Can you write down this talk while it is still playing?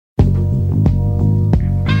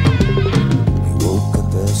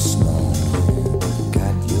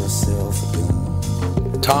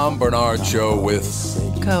Tom Bernard Show with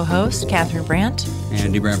co-host Catherine Brandt,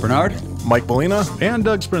 Andy Brandt Bernard, Mike Molina, and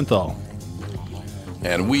Doug Sprinthal.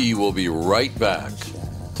 And we will be right back.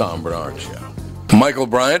 Tom Bernard Show. Michael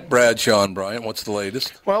Bryant, Brad Sean Bryant, what's the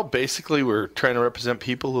latest? Well, basically, we're trying to represent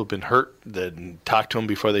people who have been hurt, then talk to them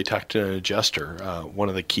before they talk to an adjuster. One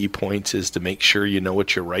of the key points is to make sure you know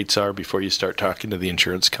what your rights are before you start talking to the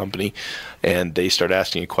insurance company, and they start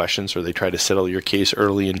asking you questions or they try to settle your case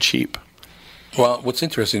early and cheap. Well, what's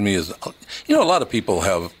interesting to me is, a lot of people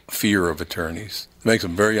have fear of attorneys. It makes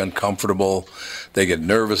them very uncomfortable. They get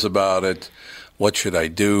nervous about it. What should I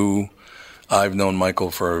do? I've known Michael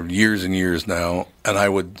for years and years now, and I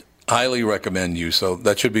would highly recommend you. So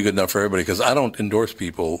that should be good enough for everybody, because I don't endorse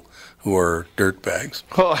people who are dirtbags.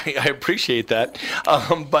 Well, I appreciate that.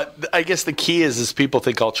 But I guess the key is people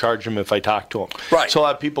think I'll charge them if I talk to them. Right. So a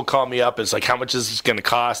lot of people call me up. It's like, how much is this going to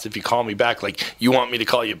cost if you call me back? Like, you want me to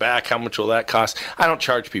call you back? How much will that cost? I don't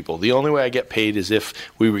charge people. The only way I get paid is if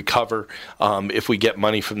we recover, if we get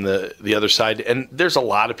money from the other side. And there's a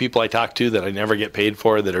lot of people I talk to that I never get paid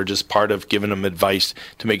for that are just part of giving them advice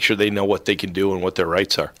to make sure they know what they can do and what their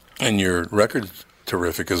rights are. And your record's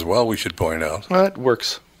terrific as well, we should point out. Well, it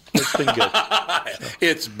works. It's been good.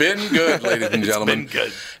 It's been good, ladies and gentlemen. It's been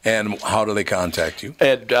good. And how do they contact you?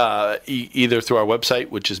 And either through our website,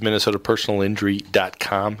 which is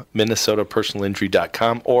minnesotapersonalinjury.com,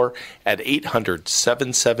 minnesotapersonalinjury.com, or at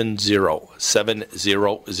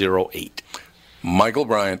 800-770-7008. Michael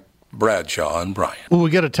Bryant, Bradshaw, and Bryant. Well, we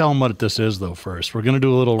got to tell them what this is, though, first. We're going to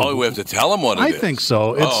do a little... Oh, we have to tell them what it is? I think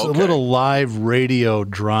so. It's a little live radio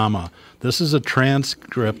drama. This is a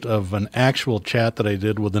transcript of an actual chat that I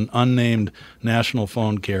did with an unnamed national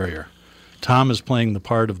phone carrier. Tom is playing the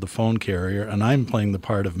part of the phone carrier, and I'm playing the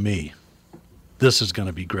part of me. This is going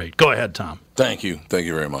to be great. Go ahead, Tom. Thank you. Thank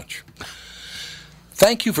you very much.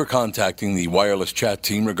 Thank you for contacting the wireless chat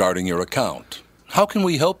team regarding your account. How can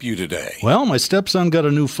we help you today? Well, my stepson got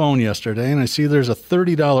a new phone yesterday, and I see there's a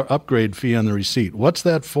 $30 upgrade fee on the receipt. What's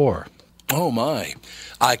that for? Oh, my.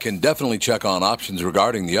 I can definitely check on options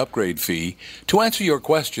regarding the upgrade fee. To answer your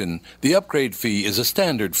question, the upgrade fee is a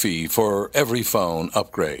standard fee for every phone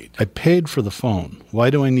upgrade. I paid for the phone.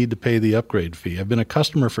 Why do I need to pay the upgrade fee? I've been a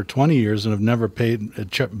customer for 20 years and have never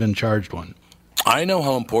been charged one. I know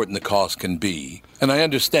how important the cost can be, and I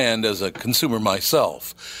understand as a consumer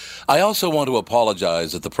myself. I also want to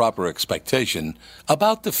apologize that the proper expectation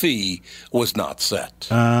about the fee was not set.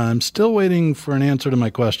 I'm still waiting for an answer to my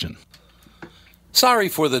question. Sorry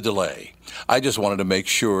for the delay. I just wanted to make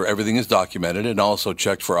sure everything is documented and also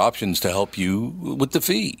checked for options to help you with the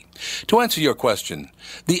fee. To answer your question,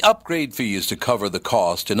 the upgrade fee is to cover the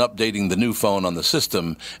cost in updating the new phone on the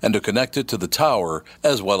system and to connect it to the tower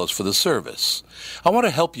as well as for the service. I want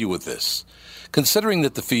to help you with this. Considering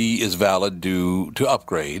that the fee is valid due to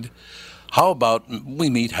upgrade, how about we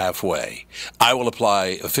meet halfway? I will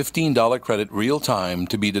apply a $15 credit real time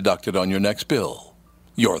to be deducted on your next bill.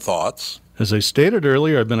 Your thoughts? As I stated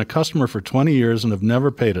earlier, I've been a customer for 20 years and have never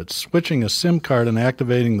paid it. Switching a SIM card and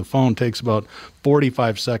activating the phone takes about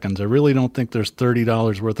 45 seconds. I really don't think there's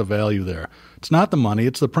 $30 worth of value there. It's not the money,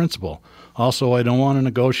 it's the principle. Also, I don't want to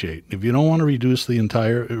negotiate. If you don't want to reduce the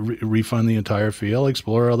entire, refund the entire fee, I'll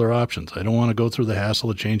explore other options. I don't want to go through the hassle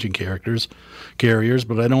of changing carriers,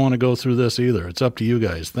 but I don't want to go through this either. It's up to you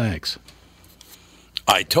guys. Thanks.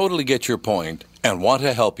 I totally get your point and want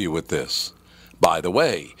to help you with this. By the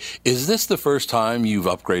way, is this the first time you've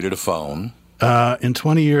upgraded a phone? In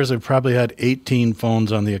 20 years, I've probably had 18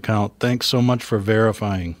 phones on the account. Thanks so much for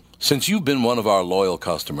verifying. Since you've been one of our loyal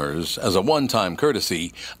customers, as a one-time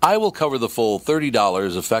courtesy, I will cover the full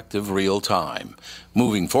 $30 effective real time.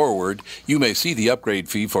 Moving forward, you may see the upgrade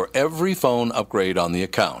fee for every phone upgrade on the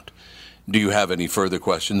account. Do you have any further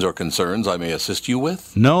questions or concerns I may assist you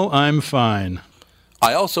with? No, I'm fine.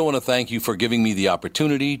 I also want to thank you for giving me the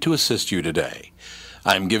opportunity to assist you today.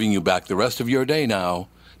 I'm giving you back the rest of your day now.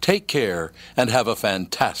 Take care and have a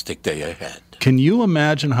fantastic day ahead. Can you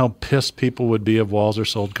imagine how pissed people would be if Walser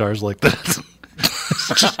sold cars like this?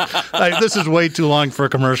 This is way too long for a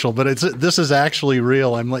commercial, but this is actually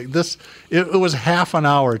real. I'm like this. It was half an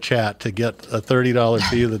hour chat to get a $30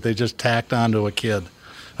 fee that they just tacked onto a kid.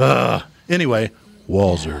 Anyway,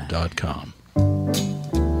 Walser.com.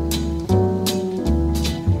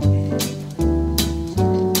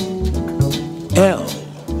 L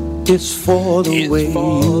is for the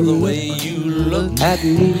way you look at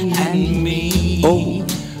me. O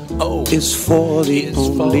is for the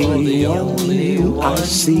only you I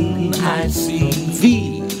see.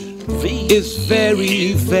 V is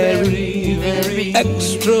very, very, very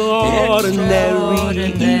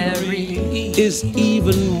extraordinary. is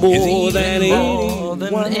even more than anyone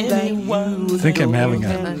that I think I'm having a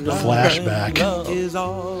flashback.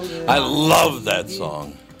 I love that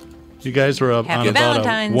song. You guys were up Happy on about a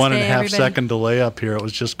Valentine's 1.5 Day, everybody. second delay up here. It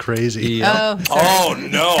was just crazy. Oh, sorry. Oh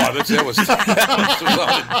no! I bet it was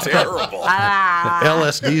terrible. The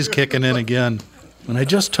LSD's kicking in again. And I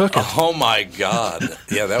just took it. Oh my God!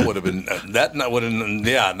 Yeah, that would have been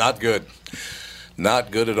not good.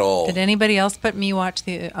 Not good at all. Did anybody else but me watch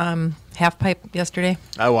the half pipe yesterday?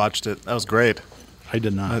 I watched it. That was great. I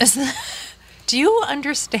did not. Do you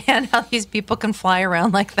understand how these people can fly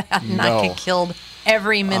around like that and not get killed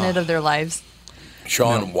every minute of their lives?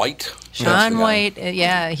 Sean White. Sean White,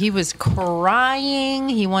 he was crying.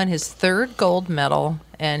 He won his 3rd gold medal,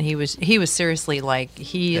 and he was seriously like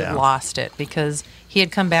he lost it because he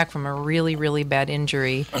had come back from a really, really bad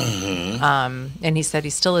injury, and he said he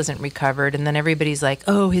still isn't recovered. And then everybody's like,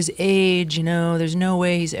 "Oh, his age, there's no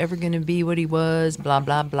way he's ever going to be what he was." Blah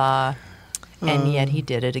blah blah. And yet he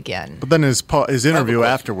did it again. But then his interview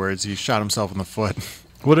afterwards, he shot himself in the foot.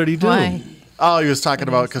 What did he do? Why? Oh, he was talking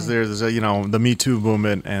about because there's the Me Too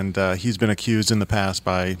movement, and he's been accused in the past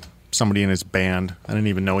by somebody in his band. I didn't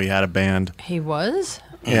even know he had a band. He was?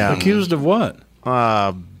 Yeah, Accused of what?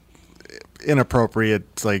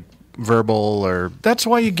 Inappropriate, like verbal or. That's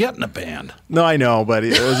why you get in a band. No, I know, but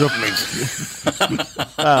it was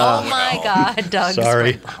Oh my God, Doug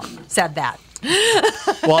Sorry. said that.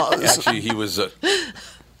 well. Actually, he was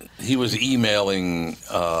emailing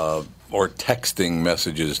or texting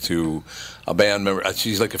messages to a band member.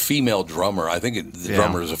 She's like a female drummer. I think the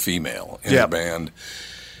drummer is a female in the band.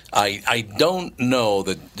 I don't know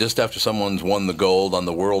that just after someone's won the gold on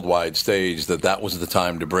the worldwide stage that was the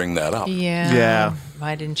time to bring that up. Yeah.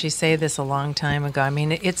 Why didn't she say this a long time ago? I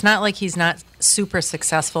mean, it's not like he's not super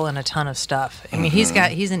successful in a ton of stuff. I mean, he's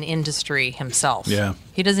an industry himself. Yeah.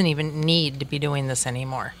 He doesn't even need to be doing this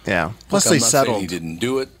anymore. Yeah. Plus, Look, they I'm not saying settled. he didn't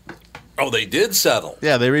do it. Oh, they did settle.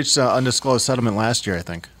 Yeah, they reached an undisclosed settlement last year, I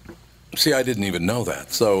think. See, I didn't even know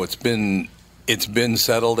that. So it's been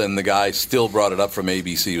settled, and the guy still brought it up from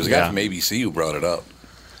ABC. It was a guy from ABC who brought it up.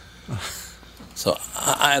 So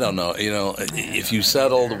I don't know. If you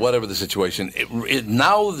settled, whatever the situation,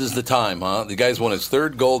 now is the time, huh? The guy's won his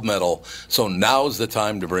 3rd gold medal, so now's the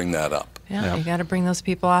time to bring that up. Yeah, you got to bring those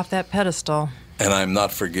people off that pedestal. And I'm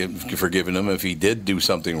not forgiving him if he did do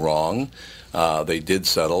something wrong. They did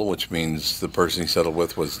settle, which means the person he settled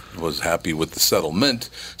with was happy with the settlement.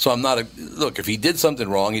 So I'm not look. If he did something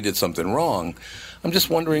wrong, he did something wrong. I'm just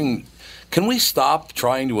wondering, can we stop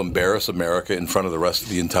trying to embarrass America in front of the rest of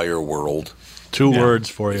the entire world? 2 words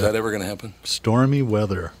for you. Is that ever going to happen? Stormy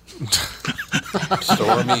weather.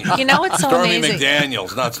 Stormy. You know what's so Stormy amazing?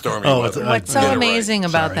 McDaniels, not Stormy weather. What's so amazing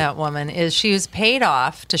about that woman is she was paid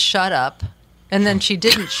off to shut up, and then she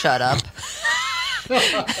didn't shut up.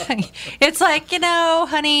 It's like,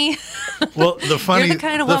 honey, Well, the funny, you're the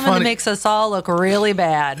kind of woman that makes us all look really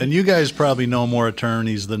bad. And you guys probably know more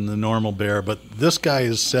attorneys than the normal bear, but this guy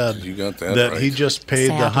has said You got that right. he just paid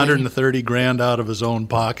the $130,000 out of his own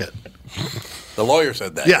pocket. The lawyer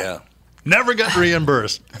said that, yeah. Never got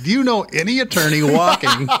reimbursed. Do you know any attorney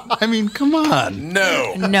walking? I mean, come on.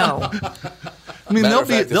 No. I mean, they'll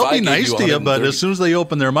be nice to you, but as soon as they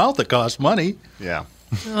open their mouth, it costs money. Yeah.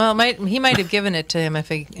 Well, he might have given it to him if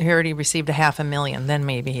he already received $500,000. Then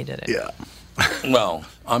maybe he did it. Yeah. Well,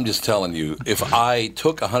 I'm just telling you, if I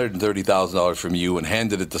took $130,000 from you and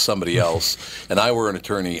handed it to somebody else, and I were an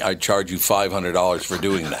attorney, I'd charge you $500 for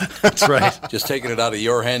doing that. That's right. Just taking it out of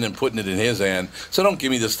your hand and putting it in his hand. So don't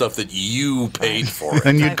give me the stuff that you paid for it.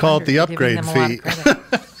 And you'd call it the upgrade fee.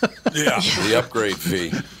 Yeah, the upgrade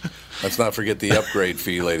fee. Let's not forget the upgrade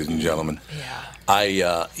fee, ladies and gentlemen. Yeah.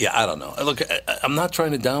 I don't know. Look, I'm not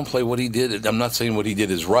trying to downplay what he did. I'm not saying what he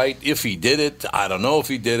did is right. If he did it, I don't know if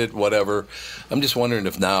he did it, whatever. I'm just wondering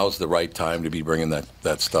if now's the right time to be bringing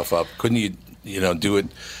that stuff up. Couldn't you do it?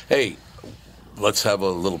 Hey, let's have a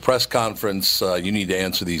little press conference. You need to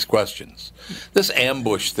answer these questions. This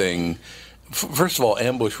ambush thing, first of all,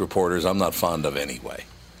 ambush reporters I'm not fond of anyway.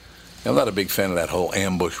 I'm not a big fan of that whole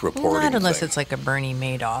ambush reporting Not unless thing. it's like a Bernie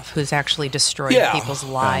Madoff who's actually destroyed people's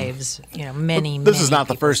lives. Many. This is not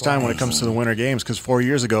the first time when it comes to the Winter Games, because 4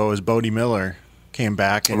 years ago it was Bodie Miller came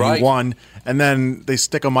back and he won, and then they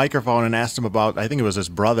stick a microphone and asked him about, I think it was his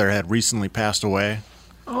brother had recently passed away.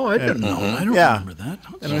 Oh, I didn't know. I don't remember that.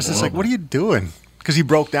 And I was just like, what are you doing? Because he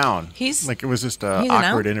broke down. It was just an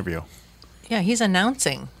awkward interview. Yeah, he's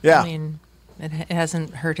announcing. Yeah. I mean, it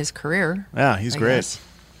hasn't hurt his career. Yeah, he's great. Guess.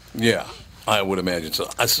 Yeah, I would imagine so.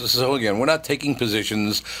 So again, we're not taking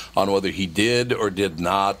positions on whether he did or did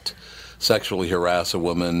not sexually harass a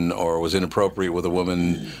woman or was inappropriate with a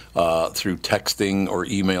woman through texting or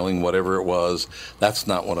emailing, whatever it was. That's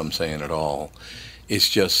not what I'm saying at all. It's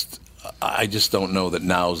just, I just don't know that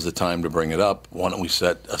now's the time to bring it up. Why don't we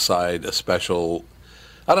set aside a special,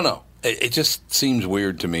 I don't know. It just seems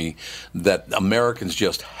weird to me that Americans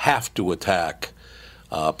just have to attack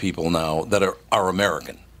people now that are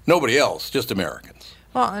American. Nobody else, just Americans.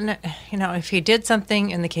 Well, and, if he did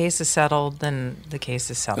something and the case is settled, then the case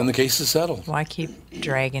is settled. And the case is settled. Why keep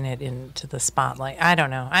dragging it into the spotlight? I don't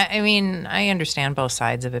know. I mean, I understand both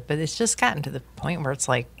sides of it, but it's just gotten to the point where it's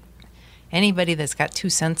like anybody that's got 2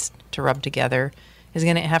 cents to rub together is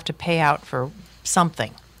going to have to pay out for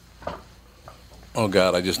something. Oh,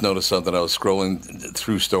 God, I just noticed something. I was scrolling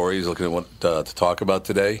through stories looking at what to talk about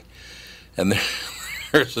today, and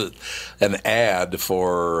there's an ad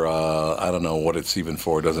for, I don't know what it's even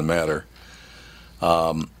for, it doesn't matter.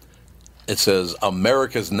 It says,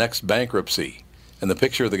 America's Next Bankruptcy. And the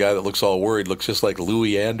picture of the guy that looks all worried looks just like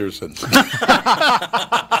Louis Anderson.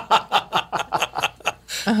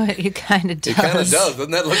 Oh, it kind of does. It kind of does.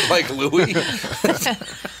 Doesn't that look like Louis?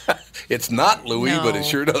 It's not Louis, but it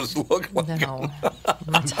sure does look like him.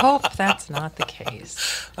 Let's hope that's not the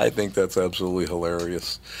case. I think that's absolutely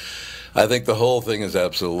hilarious. I think the whole thing is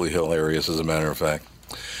absolutely hilarious, as a matter of fact.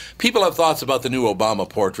 People have thoughts about the new Obama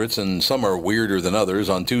portraits, and some are weirder than others.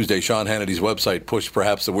 On Tuesday, Sean Hannity's website pushed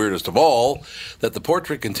perhaps the weirdest of all, that the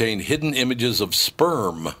portrait contained hidden images of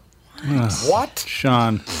sperm. What?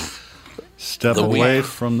 Sean, step away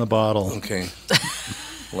from the bottle. Okay.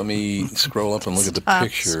 Let me scroll up and look at the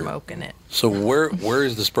picture. Smoking it. So where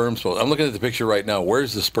is the sperm supposed? I'm looking at the picture right now.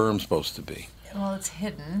 Where's the sperm supposed to be? Well, it's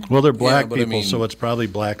hidden. Well, they're black people, so it's probably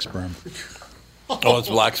black sperm. Oh, it's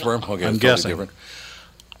black sperm? Okay, I'm it's guessing. Totally different.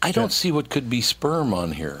 I don't see what could be sperm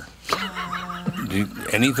on here.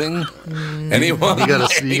 Anything? Anyone? You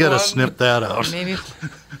gotta snip that out.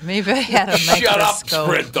 Maybe I had a microscope. Shut up,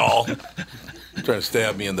 Sprint doll. Trying to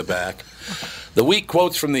stab me in the back. The weak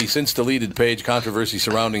quotes from the since-deleted page controversy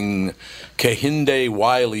surrounding Kehinde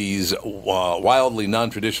Wiley's wildly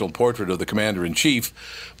non-traditional portrait of the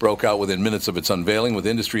commander-in-chief broke out within minutes of its unveiling, with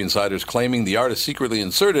industry insiders claiming the artist secretly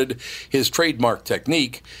inserted his trademark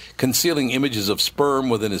technique, concealing images of sperm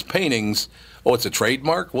within his paintings. Oh, it's a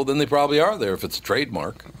trademark? Well, then they probably are there if it's a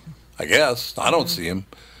trademark. I guess. I don't see him.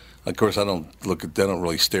 Of course, I don't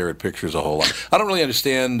really stare at pictures a whole lot. I don't really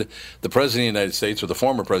understand the President of the United States, or the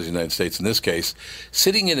former President of the United States in this case,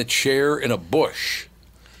 sitting in a chair in a bush.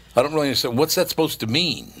 I don't really understand. What's that supposed to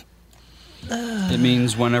mean? It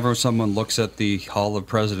means whenever someone looks at the Hall of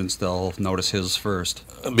Presidents, they'll notice his first.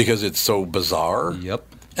 Because it's so bizarre? Yep.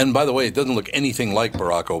 And by the way, it doesn't look anything like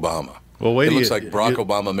Barack Obama. Well, it looks like Barack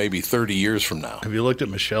Obama maybe 30 years from now. Have you looked at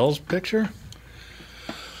Michelle's picture?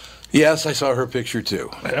 Yes, I saw her picture too.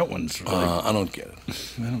 That one's. I don't get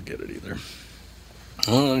it. I don't get it either.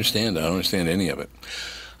 I don't understand. I don't understand any of it.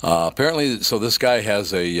 Apparently, so this guy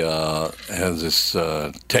has this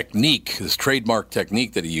technique, this trademark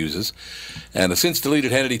technique that he uses. And a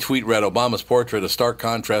since-deleted Hannity tweet read, Obama's portrait, a stark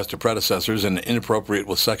contrast to predecessors and inappropriate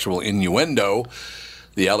with sexual innuendo.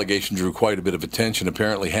 The allegation drew quite a bit of attention.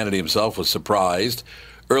 Apparently, Hannity himself was surprised.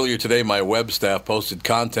 Earlier today, my web staff posted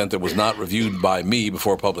content that was not reviewed by me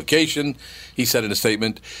before publication. He said in a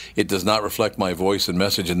statement, it does not reflect my voice and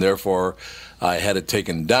message, and therefore I had it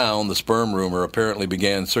taken down. The sperm rumor apparently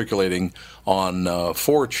began circulating on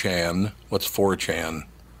 4chan. What's 4chan?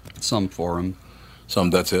 Some forum.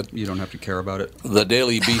 That's it? You don't have to care about it. The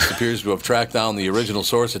Daily Beast appears to have tracked down the original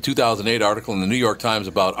source, a 2008 article in the New York Times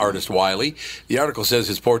about artist Wiley. The article says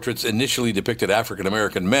his portraits initially depicted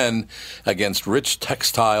African-American men against rich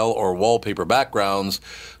textile or wallpaper backgrounds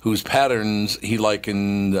whose patterns he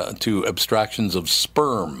likened to abstractions of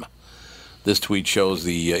sperm. This tweet shows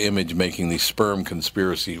the image making the sperm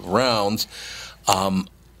conspiracy rounds.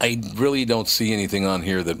 I really don't see anything on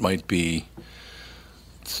here that might be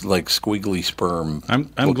like squiggly sperm.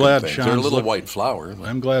 I'm glad things. Sean's They're a little white flower.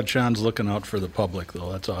 I'm glad Sean's looking out for the public, though.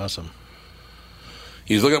 That's awesome.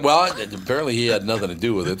 He's looking. Well, apparently he had nothing to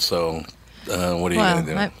do with it. So, what are you going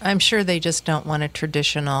to do? I'm sure they just don't want a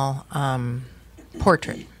traditional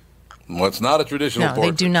portrait. Well, it's not a traditional portrait.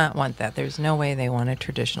 No, they do not want that. There's no way they want a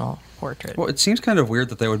traditional portrait. Well, it seems kind of weird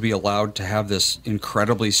that they would be allowed to have this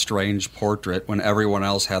incredibly strange portrait when everyone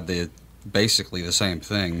else had basically the same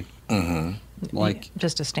thing. Mm-hmm. Like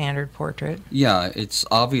just a standard portrait. Yeah, it's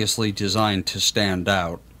obviously designed to stand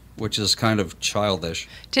out, which is kind of childish.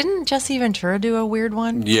 Didn't Jesse Ventura do a weird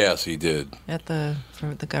one? Yes, he did.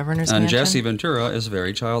 From the governor's mansion? mansion? Jesse Ventura is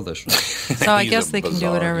very childish. So I guess they can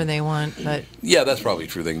do whatever they want, but... Yeah, that's probably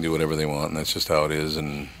true. They can do whatever they want, and that's just how it is,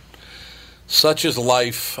 and Such is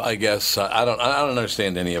life, I guess. I don't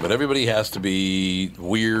understand any of it. Everybody has to be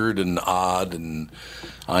weird and odd, and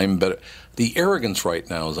I'm better. The arrogance right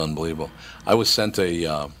now is unbelievable. I was sent I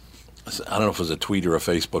don't know if it was a tweet or a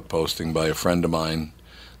Facebook posting by a friend of mine.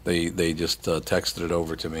 They just texted it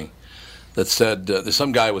over to me that said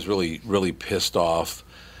some guy was really, really pissed off,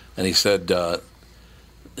 and he said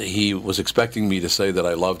he was expecting me to say that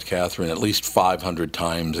I loved Catherine at least 500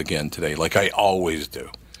 times again today, like I always do.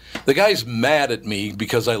 The guy's mad at me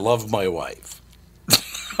because I love my wife.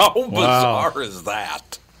 How bizarre is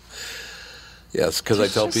that? Yes, because I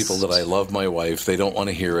tell people that I love my wife. They don't want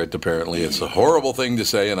to hear it, apparently. It's a horrible thing to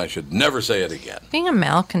say, and I should never say it again. Being a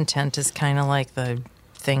malcontent is kind of like the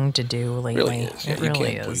thing to do lately. It really is. Yeah, it you really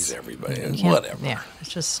can't is. please everybody. Whatever. Yeah, it's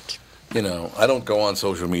just... You know, I don't go on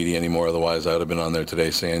social media anymore. Otherwise, I would have been on there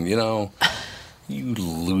today saying, you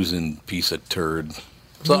losing piece of turd.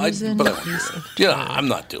 So I'm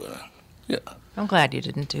not doing it. Yeah. I'm glad you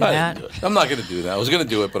didn't do that. I'm not going to do that. I was going to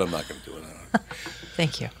do it, but I'm not going to do it.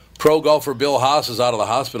 Thank you. Pro golfer Bill Haas is out of the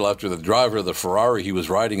hospital after the driver of the Ferrari he was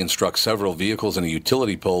riding and struck several vehicles in a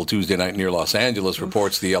utility pole Tuesday night near Los Angeles,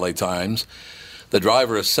 reports the LA Times. The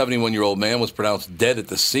driver, a 71-year-old man, was pronounced dead at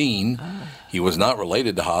the scene. He was not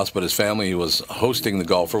related to Haas, but his family was hosting the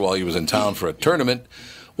golfer while he was in town for a tournament.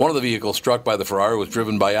 One of the vehicles struck by the Ferrari was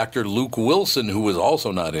driven by actor Luke Wilson, who was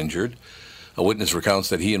also not injured. A witness recounts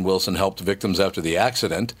that he and Wilson helped victims after the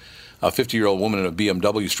accident. A 50-year-old woman in a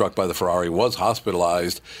BMW struck by the Ferrari was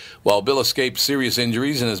hospitalized. While Bill escaped serious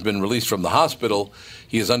injuries and has been released from the hospital,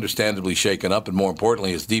 he is understandably shaken up, and more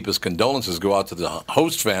importantly, his deepest condolences go out to the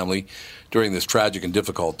host family during this tragic and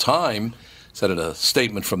difficult time, said in a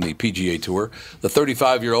statement from the PGA Tour. The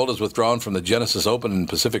 35-year-old is withdrawn from the Genesis Open in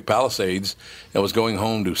Pacific Palisades and was going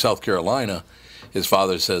home to South Carolina. His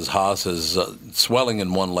father says Haas has swelling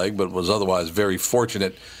in one leg, but was otherwise very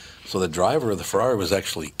fortunate. So the driver of the Ferrari was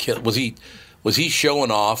actually killed. Was he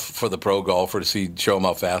showing off for the pro golfer to show him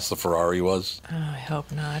how fast the Ferrari was? Oh, I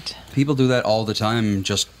hope not. People do that all the time,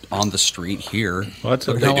 just on the street here. Well,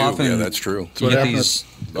 they do. Yeah, that's true. You get these.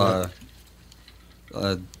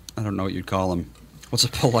 I don't know what you'd call them. What's a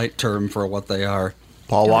polite term for what they are?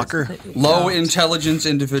 Paul Walker? Low intelligence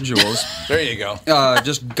individuals. There you go.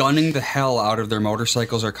 Just gunning the hell out of their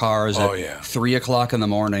motorcycles or cars at 3 o'clock in the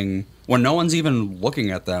morning when no one's even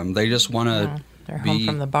looking at them. They just want to They're home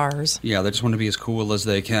from the bars. Yeah, they just want to be as cool as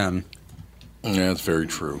they can. Yeah, that's very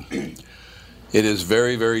true. It is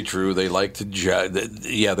very, very true. They like to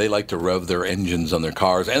they like to rev their engines on their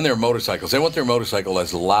cars and their motorcycles. They want their motorcycle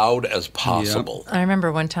as loud as possible. Yep. I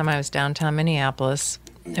remember one time I was downtown Minneapolis.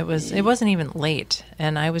 It wasn't even late,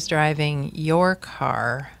 and I was driving your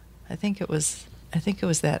car. I think it was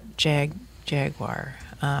that Jaguar.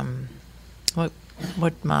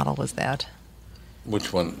 What model was that?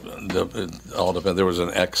 Which one? It all depends. There was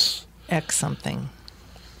an X something.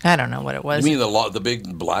 I don't know what it was. You mean the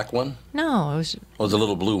big black one? No, it was a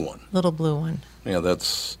little blue one. Little blue one. Yeah,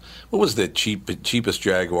 what was the cheapest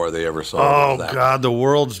Jaguar they ever saw? Oh God, the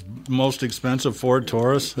world's most expensive Ford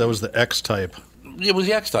Taurus. That was the X Type. It was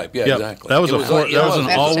the X Type. Yeah, exactly. That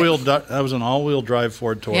was an all-wheel drive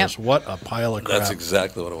Ford Taurus. Yep. What a pile of crap. That's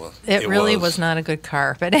exactly what it was. It really was not a good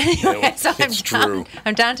car. But anyway, it's true.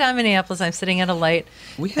 I'm downtown Minneapolis. I'm sitting at a light,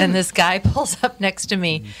 and this guy pulls up next to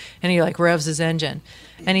me, and he revs his engine,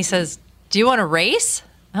 and he says, "Do you want to race?"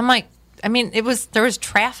 I'm like, there was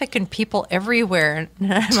traffic and people everywhere,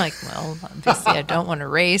 and I'm like, well, obviously I don't want to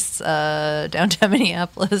race downtown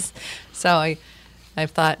Minneapolis, so I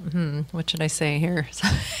thought, what should I say here? So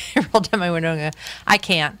I rolled down my window and go, I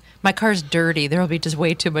can't. My car's dirty. There will be just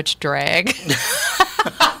way too much drag.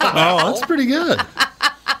 Oh, that's pretty good.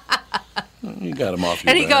 You got him off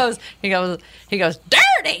your And back. he goes,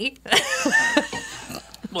 dirty?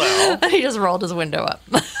 Well. And he just rolled his window up.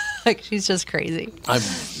 Like, she's just crazy.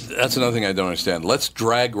 That's another thing I don't understand. Let's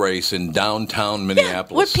drag race in downtown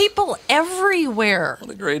Minneapolis. With people everywhere.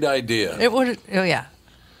 What a great idea. It would. Oh, yeah.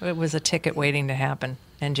 It was a ticket waiting to happen,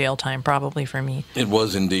 and jail time probably for me. It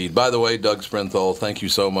was indeed. By the way, Doug Sprinthal, thank you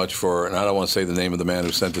so much and I don't want to say the name of the man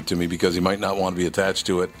who sent it to me because he might not want to be attached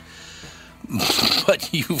to it,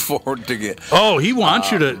 but you forward to get. Oh, he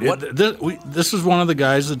wants you to. This is one of the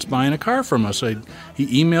guys that's buying a car from us.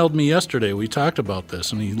 He emailed me yesterday. We talked about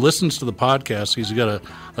this, and he listens to the podcast. He's got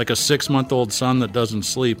a 6-month-old son that doesn't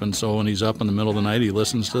sleep, and so when he's up in the middle of the night, he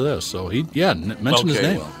listens to this. So mention his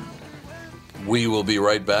name. Well. We will be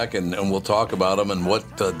right back, and we'll talk about him and what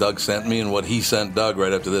Doug sent me and what he sent Doug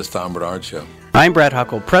right after this Tom Bernard Show. I'm Brad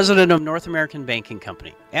Huckle, president of North American Banking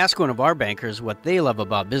Company. Ask one of our bankers what they love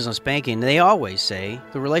about business banking. They always say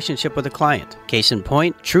the relationship with the client. Case in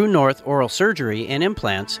point, True North Oral Surgery and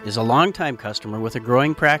Implants is a longtime customer with a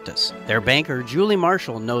growing practice. Their banker, Julie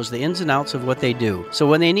Marshall, knows the ins and outs of what they do. So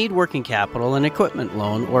when they need working capital, an equipment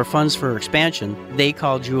loan, or funds for expansion, they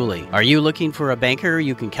call Julie. Are you looking for a banker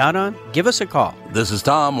you can count on? Give us a call. This is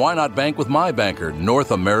Tom. Why not bank with my banker,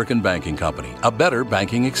 North American Banking Company? A better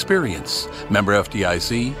banking experience. Member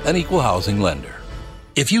FDIC, an equal housing lender.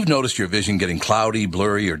 If you've noticed your vision getting cloudy,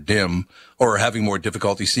 blurry, or dim, or having more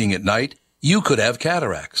difficulty seeing at night, you could have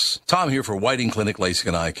cataracts. Tom here for Whiting Clinic LASIK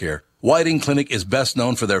and Eye Care. Whiting Clinic is best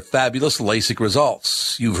known for their fabulous LASIK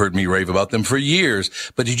results. You've heard me rave about them for years,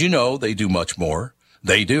 but did you know they do much more?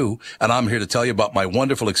 They do, and I'm here to tell you about my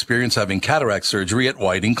wonderful experience having cataract surgery at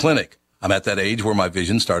Whiting Clinic. I'm at that age where my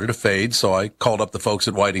vision started to fade, so I called up the folks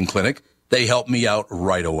at Whiting Clinic. They helped me out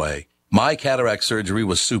right away. My cataract surgery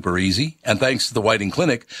was super easy, and thanks to the Whiting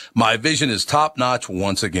Clinic, my vision is top-notch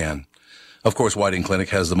once again. Of course, Whiting Clinic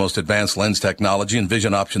has the most advanced lens technology and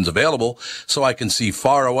vision options available, so I can see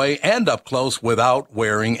far away and up close without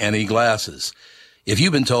wearing any glasses. If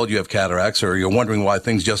you've been told you have cataracts or you're wondering why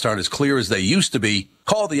things just aren't as clear as they used to be,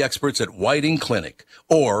 call the experts at Whiting Clinic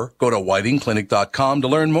or go to whitingclinic.com to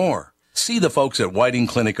learn more. See the folks at Whiting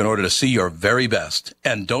Clinic in order to see your very best,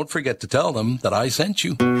 and don't forget to tell them that I sent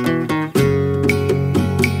you.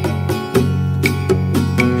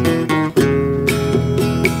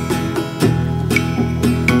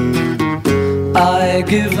 I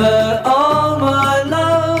give her all my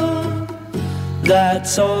love,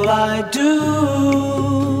 that's all I do.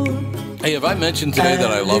 Hey, have I mentioned today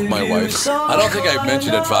that I love my wife? I don't think I've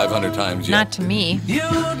mentioned it 500 times yet. Not to me.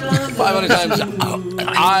 500 times.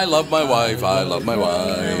 I love my wife. I love my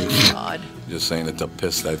wife. God. Just saying it to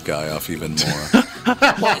piss that guy off even more.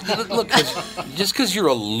 Well, look, just because you're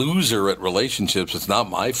a loser at relationships, it's not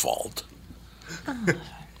my fault.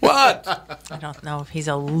 What? I don't know if he's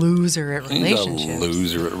a loser at relationships. He's a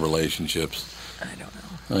loser at relationships. I don't know.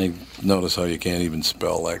 I notice how you can't even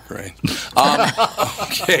spell that great.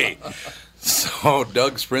 Okay, so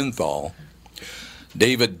Doug Sprinthal,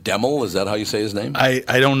 David Demmel, is that how you say his name? I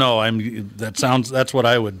don't know. That's what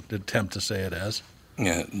I would attempt to say it as.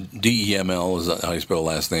 Yeah, D-E-M-L is how you spell the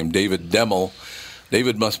last name. David Demmel.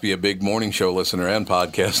 David must be a big morning show listener and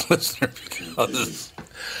podcast listener because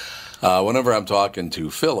whenever I'm talking to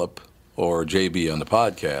Philip or JB on the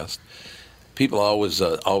podcast, people always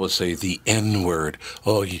say the N-word.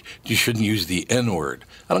 Oh, you shouldn't use the N-word.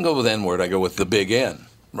 I don't go with N-word. I go with the big N,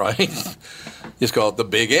 right? Just call it the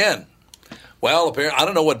big N. Well, apparently, I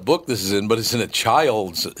don't know what book this is in, but it's in a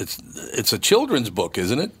child's. It's a children's book,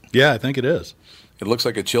 isn't it? Yeah, I think it is. It looks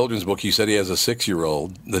like a children's book. He said he has a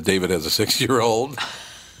 6-year-old, that David has a 6-year-old.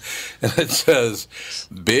 And it says,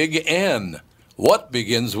 Big N. What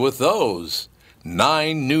begins with those?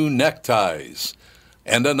 9 new neckties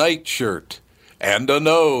and a nightshirt and a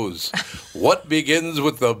nose. What begins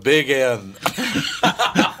with the big N?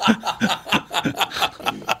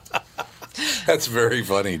 That's very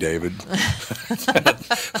funny, David.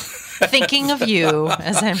 Thinking of you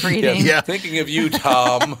as I'm reading. Yeah. Thinking of you,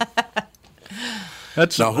 Tom.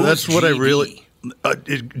 That's what GD? I really.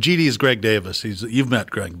 GD is Greg Davis. You've met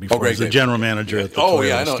Greg before. Greg He's the Davis. general manager at the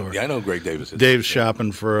Toyota store. Yeah, I know Greg Davis. Dave's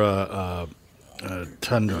shopping for a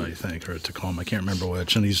Tundra, I think, or a Tacoma. I can't remember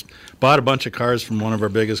which. And he's bought a bunch of cars from one of our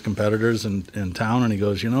biggest competitors in town. And he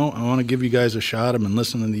goes, I want to give you guys a shot. I've been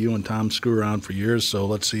listening to you and Tom screw around for years, so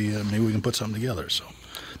let's see. Maybe we can put something together. So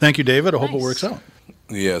thank you, David. I hope it works out.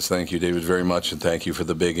 Yes, thank you, David, very much. And thank you for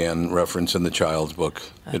the Big N reference in the child's book.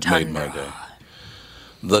 It made my day.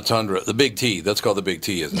 The Tundra, the Big T. That's called the Big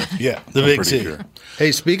T, isn't it? Yeah, the Big T. Sure.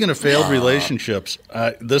 Hey, speaking of failed relationships,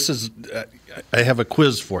 I have a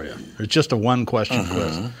quiz for you. It's just a one-question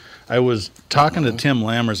quiz. I was talking to Tim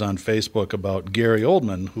Lammers on Facebook about Gary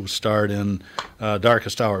Oldman, who starred in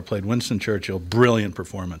Darkest Hour, played Winston Churchill. Brilliant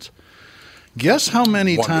performance. Guess how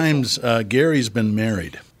many times Gary's been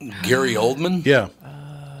married? Gary Oldman? Yeah.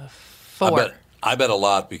 4. I bet a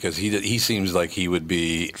lot because he seems like he would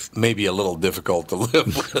be maybe a little difficult to live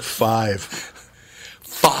with. 5.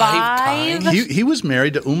 5 times? He was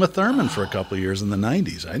married to Uma Thurman for a couple of years in the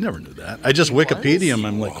 90s. I never knew that. I just Wikipedia him.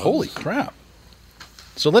 I'm like, holy crap.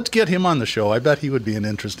 So let's get him on the show. I bet he would be an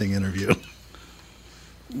interesting interview.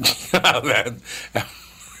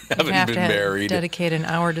 Haven't been married. Dedicate an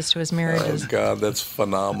hour just to his marriages. Oh, God, that's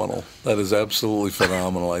phenomenal. That is absolutely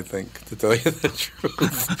phenomenal, I think, to tell you the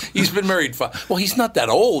truth. He's been married 5. Well, he's not that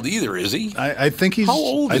old either, is he? I think he's. How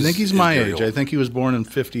old I think he's my Gary age. Oldman? I think he was born in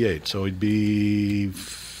 58, so he'd be.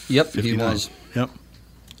 Yep, 51. he was. Yep.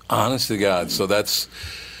 Honest to God. So that's...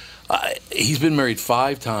 he's been married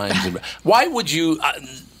 5 times. Why would you...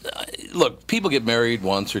 look, people get married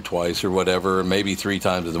once or twice or whatever, maybe 3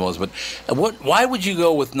 times at the most, but why would you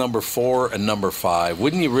go with number 4 and number 5?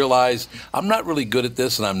 Wouldn't you realize, I'm not really good at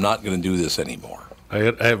this and I'm not going to do this anymore? I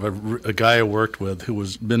have a guy I worked with who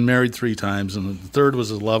was been married 3 times, and the third was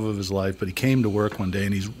the love of his life, but he came to work one day,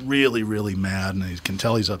 and he's really, really mad, and you can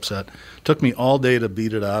tell he's upset. Took me all day to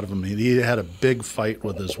beat it out of him. He had a big fight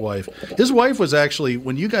with his wife. His wife was actually,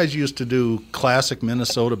 when you guys used to do classic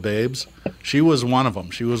Minnesota babes, she was one of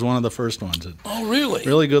them. She was one of the first ones. Oh, really?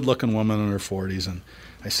 Really good-looking woman in her 40s, and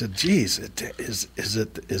I said, geez, is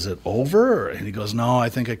it over? And he goes, no, I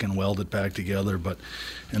think I can weld it back together, but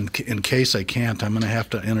in case I can't, I'm going to have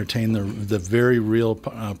to entertain the very real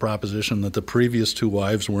proposition that the previous 2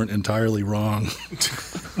 wives weren't entirely wrong.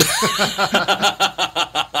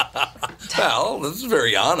 Well, that's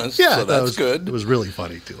very honest. Yeah, so that's good. It was really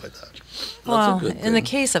funny, too, I thought. Well, in the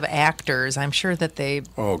case of actors, I'm sure that they,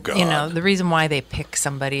 the reason why they pick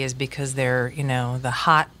somebody is because they're, the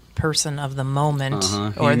hot person of the moment,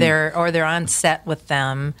 or they're on set with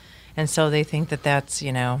them, and so they think that that's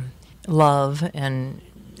love, and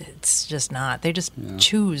it's just not. They just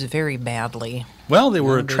choose very badly. Well, they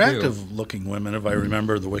were attractive-looking women, if I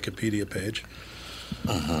remember the Wikipedia page.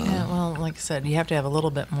 Yeah, well, like I said, you have to have a little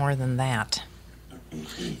bit more than that.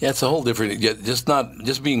 Yeah, it's a whole different.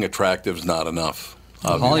 Just being attractive is not enough.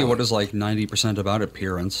 Hollywood is like 90% about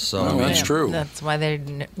appearance, so that's true. That's why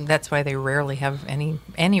they rarely have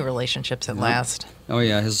any relationships that last. Oh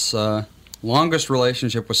yeah, his longest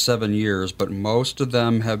relationship was 7 years, but most of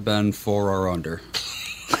them have been 4 or under.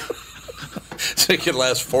 So it can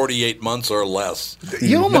last 48 months or less.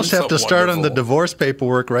 You almost have to start on the divorce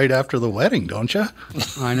paperwork right after the wedding, don't you?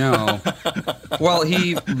 I know. Well,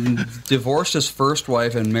 he divorced his first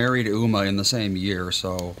wife and married Uma in the same year,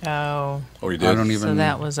 so... Oh, you did? I don't even... So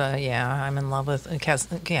that was I'm in love with...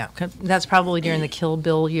 that's probably during the Kill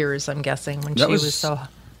Bill years, I'm guessing, when she was so...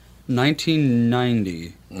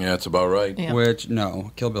 1990. Yeah, that's about right. Yeah. Which,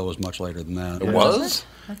 no, Kill Bill was much later than that. It was?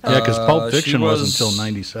 Yeah, because Pulp Fiction wasn't until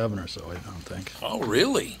 97 or so, I don't think. Oh,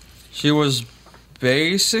 really? She was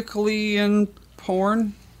basically in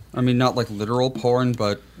porn. I mean, not like literal porn,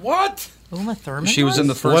 but... What? Uma Thurman She was in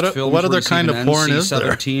the first film what to other receive kind an of porn is there?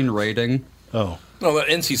 NC-17 rating. Oh. No, the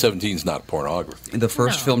NC-17 is not pornography. The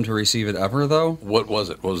first film to receive it ever, though? What was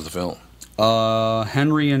it? What was the film?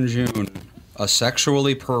 Henry and June. A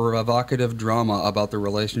sexually provocative drama about the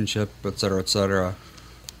relationship, etc., etc.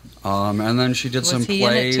 And then she did some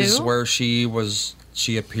plays where she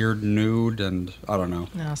appeared nude, and I don't know.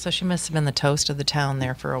 No, so she must have been the toast of the town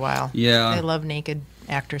there for a while. Yeah. They love naked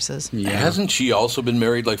actresses. Yeah. Hasn't she also been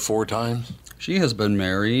married like 4 times? She has been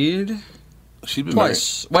married She's been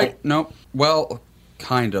twice. married. Wait, no. Well,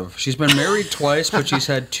 kind of. She's been married twice, but she's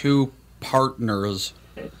had 2 partners.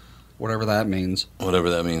 Whatever that means. Whatever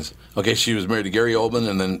that means. Okay, she was married to Gary Oldman,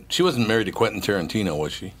 and then she wasn't married to Quentin Tarantino,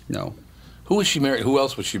 was she? No. Who was she married? Who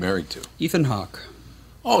else was she married to? Ethan Hawke.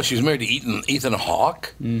 Oh, she was married to Ethan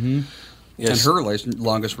Hawke? Mm-hmm. Yes. And her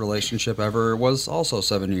longest relationship ever was also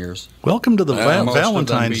 7 years. Welcome to the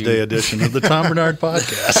Valentine's Day edition of the Tom Bernard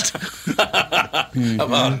Podcast.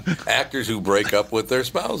 About actors who break up with their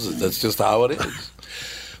spouses. That's just how it is.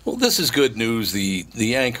 Well, this is good news.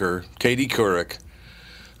 The anchor, Katie Couric,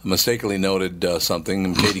 mistakenly noted something,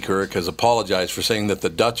 and Katie Couric has apologized for saying that the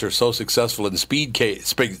Dutch are so successful in speed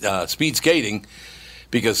skating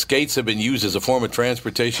because skates have been used as a form of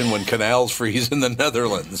transportation when canals freeze in the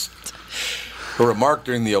Netherlands. Her remark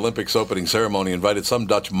during the Olympics opening ceremony invited some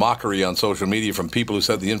Dutch mockery on social media from people who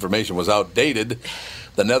said the information was outdated.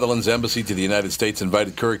 The Netherlands embassy to the United States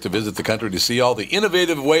invited Couric to visit the country to see all the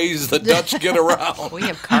innovative ways the Dutch get around. We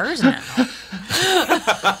have cars now.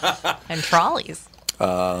 And trolleys.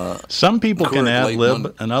 Some people can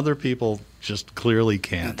ad-lib, and other people just clearly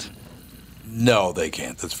can't. No, they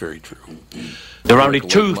can't. That's very true. There are only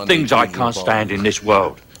 2 things I can't stand in this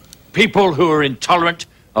world. People who are intolerant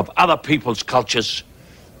of other people's cultures,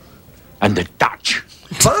 and the Dutch.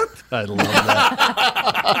 What? I love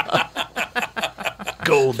that.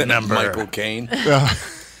 Gold member. Michael Caine.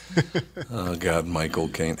 Oh, God, Michael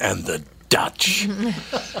Caine. And the Dutch.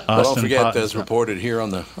 But don't forget, as reported here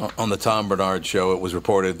on the Tom Bernard Show, it was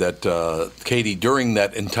reported that Katie, during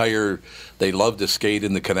that entire "they love to skate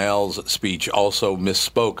in the canals" speech, also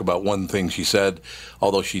misspoke about one thing she said,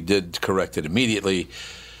 although she did correct it immediately.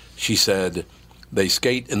 She said, "They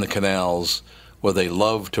skate in the canals where they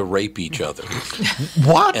love to rape each other."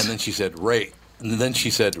 What? And then she said, "Rape." And then she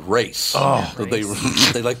said race. Oh, so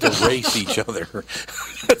they like to race each other.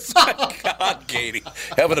 God, Katie.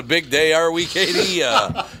 Having a big day, are we, Katie?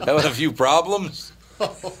 Having a few problems?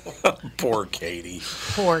 Poor Katie.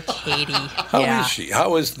 Poor Katie. How is she?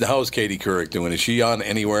 How is Katie Couric doing? Is she on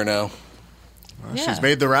anywhere now? Well, she's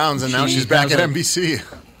made the rounds, and now she's back at NBC.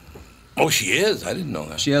 Oh, she is? I didn't know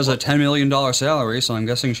that. She has a $10 million salary, so I'm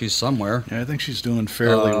guessing she's somewhere. Yeah, I think she's doing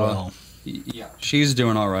fairly well. Yeah, she's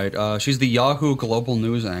doing all right. She's the Yahoo Global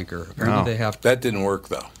News anchor. Apparently they have that didn't work,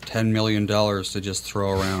 though. $10 million to just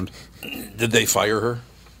throw around. Did they fire her?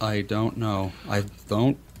 I don't know. I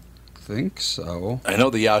don't think so. I know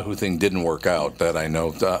the Yahoo thing didn't work out, that I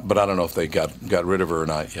know, but I don't know if they got rid of her or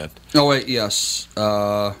not yet. Oh, wait, yes.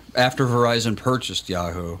 After Verizon purchased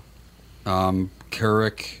Yahoo,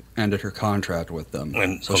 Couric ended her contract with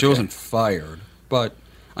them. So she wasn't fired. But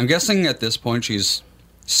I'm guessing at this point she's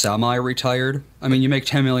semi-retired. I mean, you make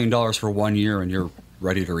 $10 million for 1 year and you're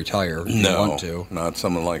ready to retire if you want to. Not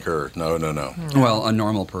someone like her. No. Well, a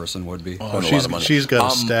normal person would be. Oh, she's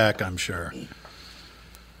got a stack, I'm sure.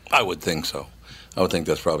 I would think so. I would think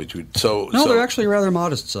that's probably true. They're actually rather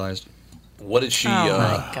modest-sized. What did she... Oh,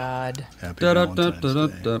 my God. Bad,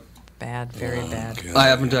 very bad. God. I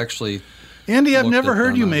haven't actually... Andy, I've never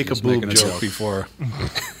heard you make a boob joke before.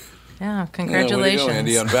 Yeah, congratulations. Yeah, way to go,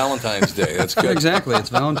 Andy, on Valentine's Day. That's good. Exactly, it's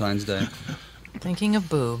Valentine's Day. Thinking of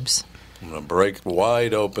boobs. I'm going to break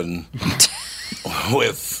wide open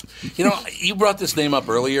with... you brought this name up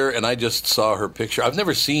earlier, and I just saw her picture. I've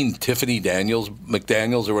never seen Tiffany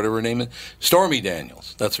McDaniels, or whatever her name is. Stormy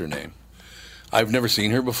Daniels, that's her name. I've never seen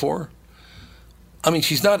her before. I mean,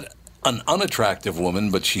 she's not an unattractive woman,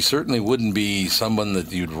 but she certainly wouldn't be someone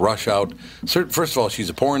that you'd rush out. First of all, she's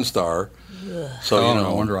a porn star. So,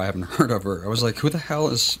 no wonder I haven't heard of her. I was like, who the hell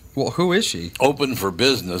is... Well, who is she? Open for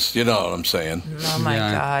business, you know what I'm saying. Oh, my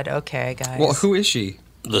God. Okay, guys. Well, who is she?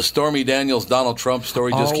 The Stormy Daniels Donald Trump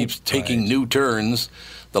story just keeps taking new turns.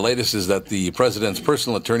 The latest is that the president's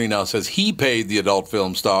personal attorney now says he paid the adult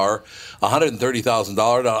film star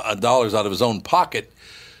 $130,000 out of his own pocket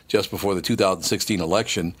just before the 2016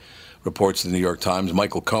 election. Reports the New York Times.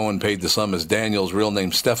 Michael Cohen paid the sum as Daniels' real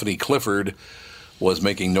name Stephanie Clifford was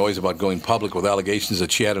making noise about going public with allegations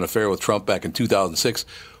that she had an affair with Trump back in 2006.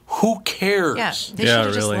 Who cares? Yeah, they should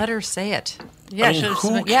have just let her say it. Yeah, I mean,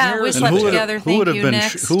 who we slept together. Thank you.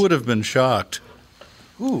 Next. Who would have been shocked?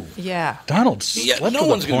 Ooh. Yeah. Donald slept with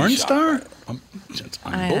a porn star? It's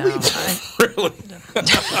unbelievable.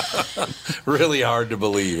 Really hard to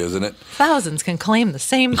believe, isn't it? Thousands can claim the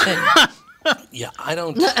same thing. Yeah, I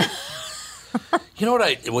don't... You know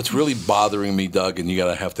what's really bothering me, Doug, and you're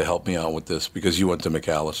going to have to help me out with this because you went to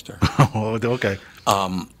McAllister. Oh, okay.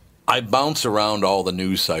 I bounce around all the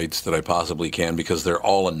news sites that I possibly can because they're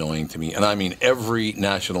all annoying to me. And I mean, every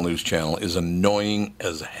national news channel is annoying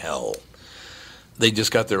as hell. They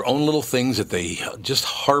just got their own little things that they just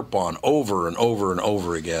harp on over and over and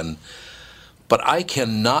over again. But I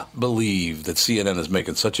cannot believe that CNN is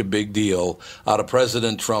making such a big deal out of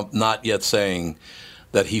President Trump not yet saying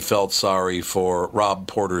that he felt sorry for Rob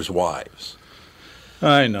Porter's wives.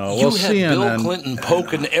 I know. You had Bill Clinton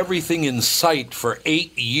poking everything in sight for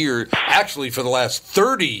 8 years. Actually, for the last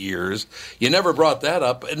 30 years. You never brought that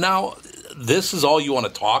up. And now this is all you want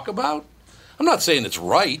to talk about? I'm not saying it's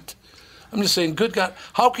right. I'm just saying, good God,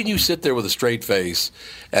 how can you sit there with a straight face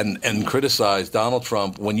and criticize Donald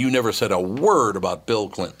Trump when you never said a word about Bill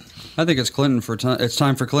Clinton? I think it's it's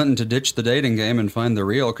time for Clinton to ditch the dating game and find the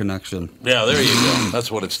real connection. Yeah, there you go. That's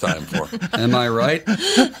what it's time for. Am I right?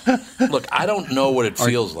 Look, I don't know what it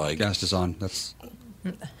feels like. Our guest is on. That's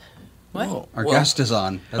what? Our guest is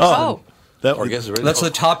on. That's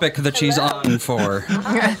the topic that she's on for.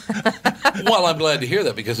 Well, I'm glad to hear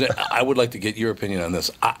that because I would like to get your opinion on this.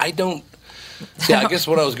 I don't. Yeah, I guess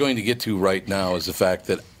what I was going to get to right now is the fact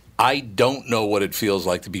that I don't know what it feels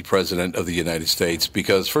like to be president of the United States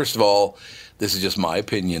because, first of all, this is just my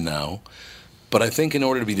opinion now, but I think in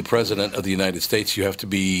order to be the president of the United States, you have to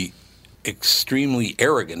be extremely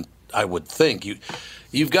arrogant, I would think.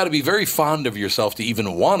 You've got to be very fond of yourself to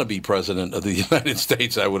even want to be president of the United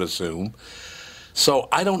States, I would assume. So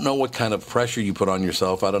I don't know what kind of pressure you put on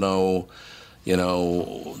yourself. I don't know,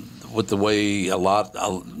 with the way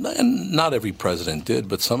and not every president did,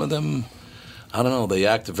 but some of them, I don't know, they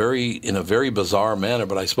act in a very bizarre manner,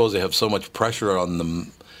 but I suppose they have so much pressure on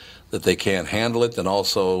them that they can't handle it. And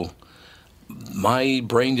also, my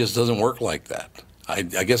brain just doesn't work like that. I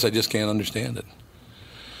guess I just can't understand it.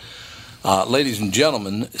 Ladies and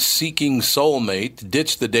gentlemen, seeking soulmate,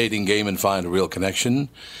 ditch the dating game and find a real connection.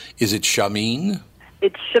 Is it Chamin?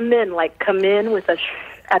 It's Chamin, like come in with a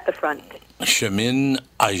at the front. Chamin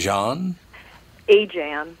Ajjan?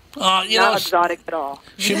 Ajjan. Not exotic at all.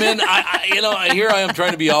 Chamin, here I am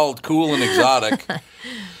trying to be all cool and exotic.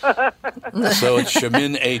 So it's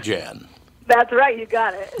Chamin Ajjan. That's right, you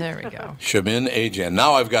got it. There we go. Chamin Ajjan.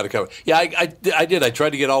 Now I've got to cover. Yeah, I did. I tried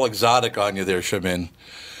to get all exotic on you there, Chamin.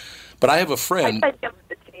 But I have a friend. I tried to get him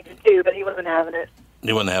to change it too, but he wasn't having it.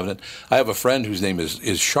 He wasn't having it. I have a friend whose name is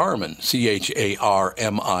Chamin,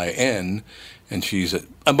 Charmin, and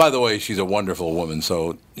and by the way, she's a wonderful woman.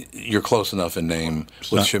 So you're close enough in name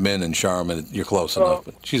with Chamin and Charmin. You're close enough.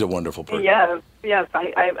 But she's a wonderful person. Yeah, yes.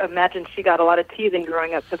 I imagine she got a lot of teasing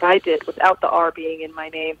growing up, because I did, without the R being in my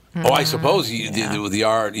name. Oh, I suppose with the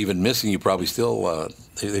R even missing, you probably still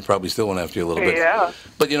they probably still went after you a little bit. Yeah.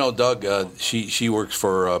 But Doug, she works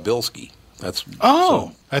for Bilski. That's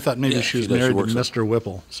I thought maybe she was married to Mr.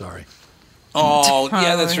 Whipple. Sorry. Oh,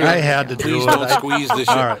 yeah, that's right. I had to do it. Please don't squeeze the shit.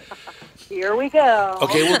 All right. Here we go.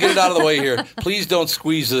 Okay, we'll get it out of the way here. Please don't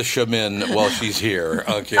squeeze the Chamin while she's here.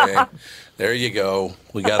 Okay, there you go.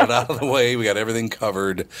 We got it out of the way. We got everything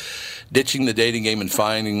covered. Ditching the dating game and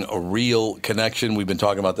finding a real connection. We've been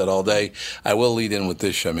talking about that all day. I will lead in with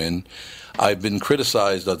this, Chamin. I've been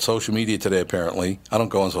criticized on social media today, apparently. I don't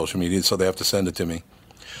go on social media, so they have to send it to me.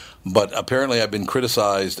 But apparently I've been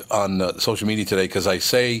criticized on social media today because I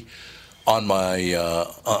say on my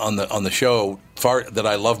on the show that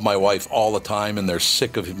I love my wife all the time, and they're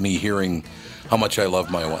sick of me hearing how much I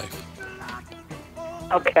love my wife.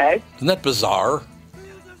 Okay. Isn't that bizarre?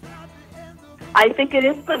 I think it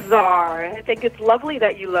is bizarre. I think it's lovely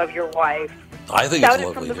that you love your wife. I think Shout it's it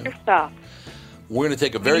lovely. from the rooftop. We're going to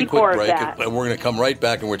take a very quick break, and we're going to come right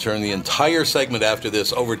back and return the entire segment after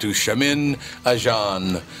this over to Chamin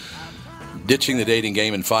Ajjan. Ditching the dating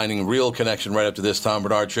game and finding real connection right up to this Tom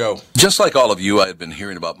Bernard Show. Just like all of you, I had been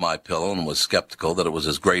hearing about MyPillow and was skeptical that it was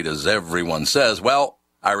as great as everyone says. Well,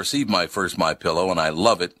 I received my first MyPillow, and I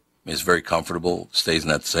love it. It's very comfortable, stays in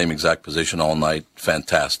that same exact position all night.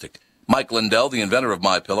 Fantastic. Mike Lindell, the inventor of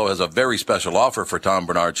MyPillow, has a very special offer for Tom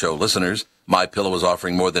Bernard Show listeners. MyPillow is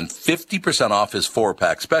offering more than 50% off his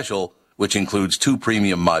 4-pack special, which includes 2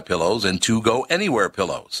 premium MyPillows and 2 Go Anywhere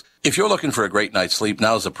pillows. If you're looking for a great night's sleep,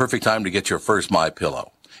 now's the perfect time to get your first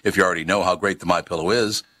MyPillow. If you already know how great the MyPillow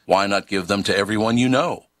is, why not give them to everyone you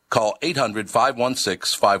know? Call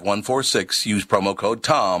 800-516-5146, use promo code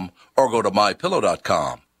TOM, or go to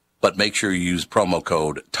MyPillow.com. But make sure you use promo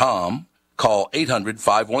code TOM. Call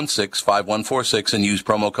 800-516-5146 and use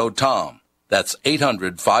promo code TOM. That's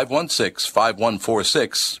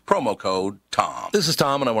 800-516-5146, promo code TOM. This is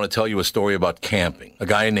Tom, and I want to tell you a story about camping. A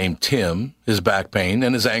guy named Tim, his back pain,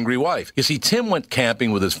 and his angry wife. You see, Tim went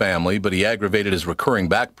camping with his family, but he aggravated his recurring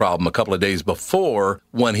back problem a couple of days before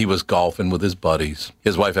when he was golfing with his buddies.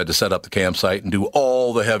 His wife had to set up the campsite and do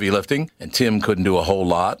all the heavy lifting, and Tim couldn't do a whole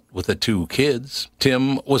lot with the 2 kids.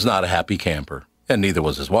 Tim was not a happy camper. And neither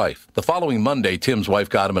was his wife. The following Monday, Tim's wife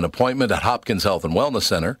got him an appointment at Hopkins Health and Wellness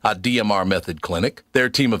Center, a DMR Method clinic. Their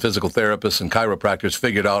team of physical therapists and chiropractors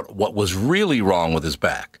figured out what was really wrong with his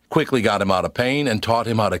back, quickly got him out of pain, and taught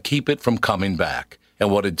him how to keep it from coming back.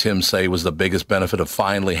 And what did Tim say was the biggest benefit of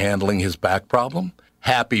finally handling his back problem?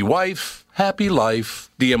 Happy wife, happy life.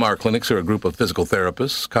 DMR clinics are a group of physical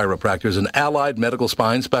therapists, chiropractors, and allied medical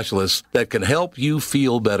spine specialists that can help you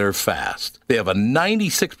feel better fast. They have a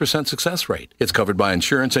 96% success rate. It's covered by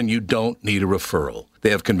insurance, and you don't need a referral. They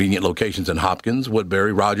have convenient locations in Hopkins,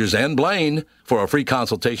 Woodbury, Rogers, and Blaine. For a free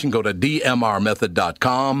consultation, go to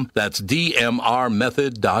dmrmethod.com. That's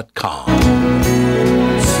dmrmethod.com.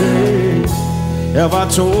 Say, have I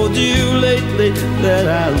told you lately that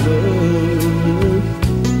I love you?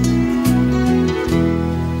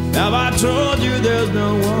 Have I told you there's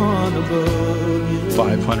no one above you?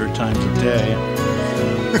 500 times a day.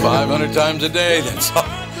 500 times a day. That's all.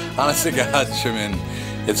 Honest to God, Chamin,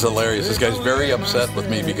 it's hilarious. This guy's very upset with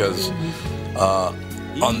me because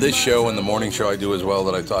on this show and the morning show I do as well,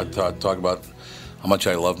 that I talk about how much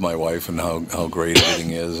I love my wife and how great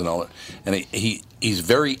everything is and all that. And he's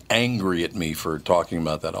very angry at me for talking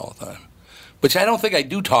about that all the time, which I don't think I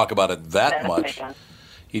do talk about it that much.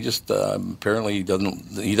 He just apparently he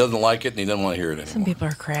doesn't like it and he doesn't want to hear it anymore. Some people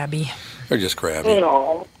are crabby. They're just crabby.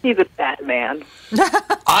 No, he's a bad man.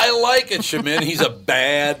 I like it, Chamin. He's a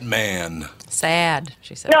bad man. Sad,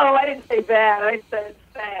 she said. No, I didn't say bad. I said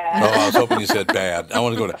sad. Oh, I was hoping you said bad. I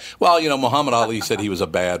want to go to. Well, Muhammad Ali said he was a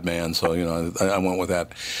bad man, so I went with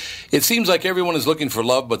that. It seems like everyone is looking for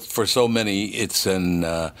love, but for so many, it's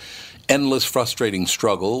an endless, frustrating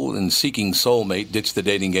struggle in seeking soulmate. Ditch the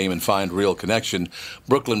dating game and find real connection.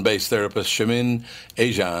 Brooklyn-based therapist Chamin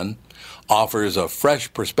Ajjan offers a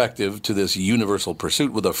fresh perspective to this universal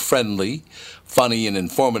pursuit with a friendly, funny, and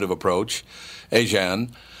informative approach.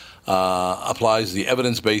 Ajjan applies the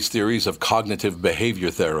evidence-based theories of cognitive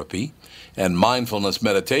behavior therapy and mindfulness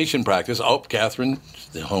meditation practice. Oh, Catherine,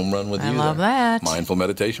 the home run with you. I love that. Mindful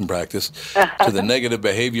meditation practice to the negative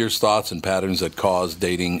behaviors, thoughts, and patterns that cause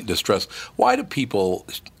dating distress. Why do people,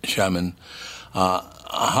 Chamin,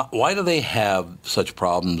 why do they have such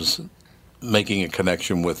problems making a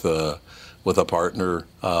connection with a partner,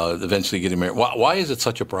 eventually getting married? Why is it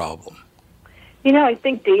such a problem? I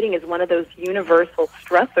think dating is one of those universal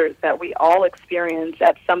stressors that we all experience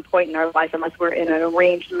at some point in our life, unless we're in an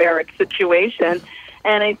arranged marriage situation.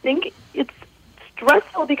 And I think it's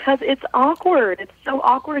stressful because it's awkward. It's so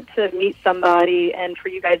awkward to meet somebody and for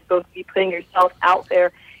you guys both to be putting yourself out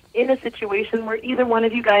there in a situation where either one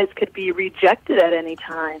of you guys could be rejected at any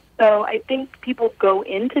time. So I think people go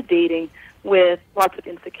into dating with lots of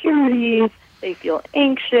insecurities. They feel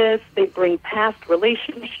anxious. They bring past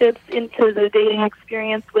relationships into the dating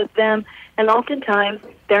experience with them. And oftentimes,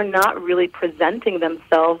 they're not really presenting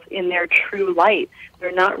themselves in their true light.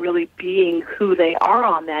 They're not really being who they are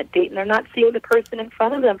on that date. And they're not seeing the person in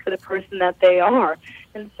front of them for the person that they are.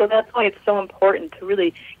 And so that's why it's so important to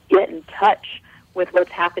really get in touch with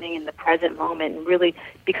what's happening in the present moment and really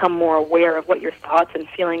become more aware of what your thoughts and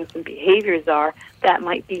feelings and behaviors are that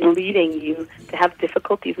might be leading you to have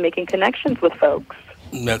difficulties making connections with folks.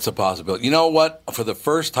 That's a possibility. You know what? For the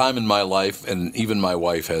first time in my life, and even my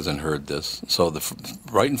wife hasn't heard this, so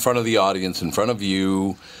right in front of the audience, in front of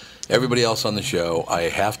you, everybody else on the show, I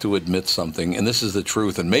have to admit something, and this is the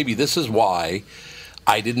truth, and maybe this is why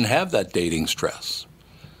I didn't have that dating stress.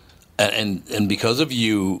 And because of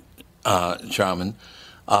you, Chamin,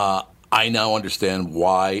 I now understand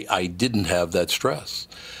why I didn't have that stress.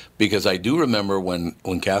 Because I do remember when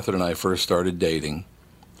Catherine and I first started dating,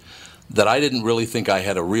 that I didn't really think I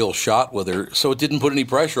had a real shot with her, so it didn't put any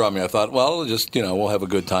pressure on me. I thought, well, just, we'll have a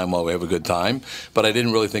good time while we have a good time. But I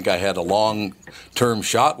didn't really think I had a long-term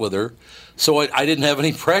shot with her, so I didn't have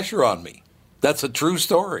any pressure on me. That's a true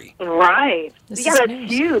story. Right. That's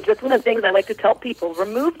huge. That's one of the things I like to tell people.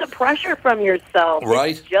 Remove the pressure from yourself.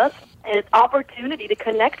 Right. It's just an opportunity to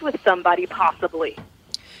connect with somebody, possibly.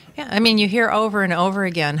 Yeah, I mean, you hear over and over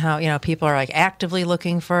again how, people are like actively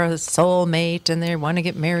looking for a soulmate and they want to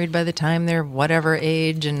get married by the time they're whatever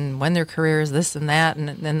age and when their career is this and that.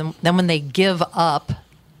 And then when they give up,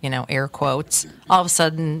 air quotes, all of a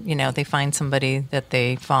sudden, they find somebody that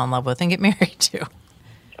they fall in love with and get married to.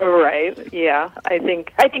 Right, yeah. I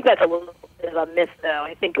think that's a little bit of a myth, though.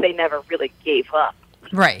 I think they never really gave up.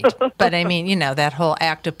 Right. But, I mean, that whole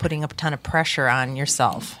act of putting a ton of pressure on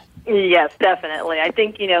yourself. Yes, definitely. I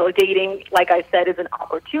think, dating, like I said, is an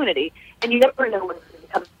opportunity. And you never know when it's going to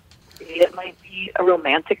become. It might be a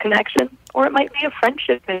romantic connection, or it might be a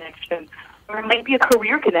friendship connection, or it might be a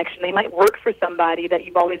career connection. They might work for somebody that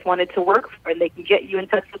you've always wanted to work for, and they can get you in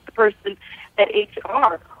touch with the person at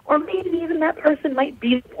HR. Or maybe even that person might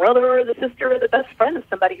be the brother or the sister or the best friend of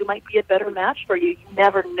somebody who might be a better match for you. You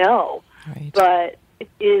never know. Right. But it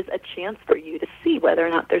is a chance for you to see whether or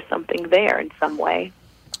not there's something there in some way.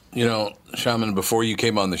 Chamin, before you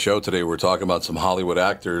came on the show today, we were talking about some Hollywood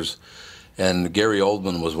actors, and Gary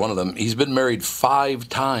Oldman was one of them. He's been married 5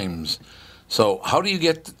 times. So how do you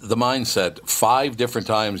get the mindset 5 different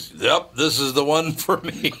times, yep, this is the one for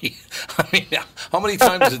me? I mean, how many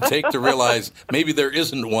times does it take to realize maybe there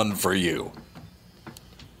isn't one for you?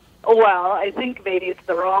 Well, I think maybe it's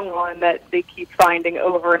the wrong one that they keep finding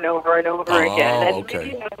over and over and over again. And okay.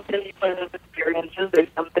 Maybe, in one of those experiences, there's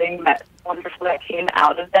something that wonderful that came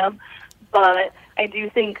out of them. But I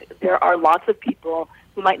do think there are lots of people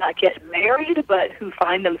who might not get married, but who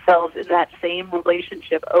find themselves in that same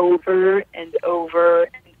relationship over and over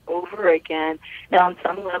and over again. And on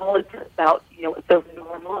some level, it's about, what's so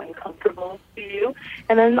normal and comfortable to you.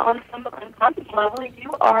 And then on some unconscious level,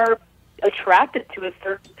 you are attracted to a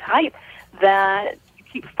certain type that you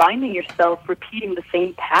keep finding yourself repeating the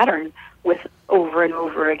same pattern with over and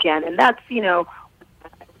over again. And that's, I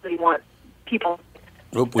really want people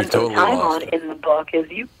to spend some time on in the book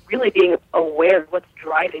is you really being aware of what's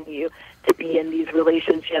driving you to be in these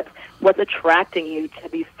relationships, what's attracting you to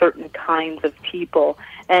these certain kinds of people,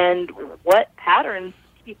 and what patterns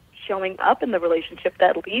keep showing up in the relationship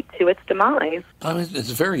that lead to its demise.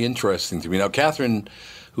 It's very interesting to me. Now, Catherine,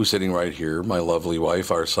 who's sitting right here, my lovely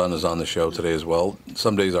wife, our son is on the show today as well.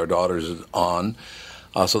 Some days our daughter's on,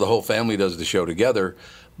 so the whole family does the show together.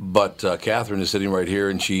 But Catherine is sitting right here,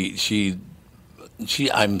 and she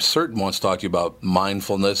I'm certain wants to talk to you about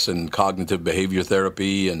mindfulness and cognitive behavior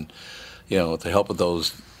therapy, and to help with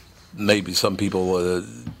those. Maybe some people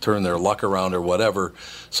turn their luck around or whatever.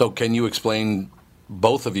 So can you explain,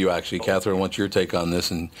 both of you actually, Catherine, what's your take on this,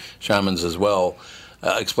 and Chamin's as well?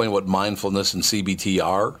 explain what mindfulness and CBT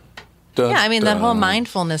are? Yeah, I mean, that whole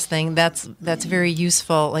mindfulness thing, that's very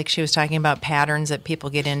useful. Like she was talking about patterns that people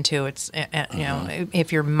get into. It's, you know,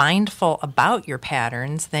 if you're mindful about your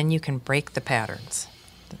patterns, then you can break the patterns.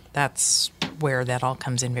 That's where that all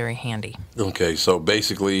comes in very handy. Okay, so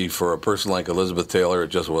basically for a person like Elizabeth Taylor, it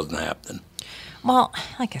just wasn't happening. Well,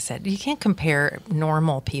 like I said, you can't compare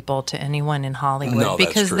normal people to anyone in Hollywood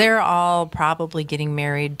because true. They're all probably getting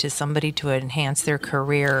married to somebody to enhance their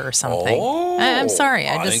career or something. Oh, I'm sorry.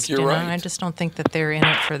 I think you're right. I just don't think that they're in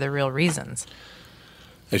it for the real reasons.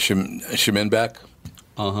 Is Chamin back?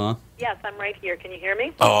 Uh-huh. Yes, I'm right here. Can you hear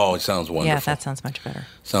me? Oh, it sounds wonderful. Yeah, that sounds much better.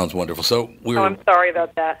 Sounds wonderful. So I'm sorry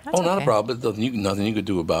about that. That's not okay. a problem. Nothing you could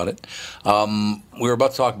do about it. We were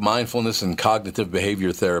about to talk mindfulness and cognitive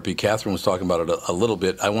behavior therapy. Catherine was talking about it a little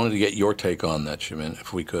bit. I wanted to get your take on that, Chamin,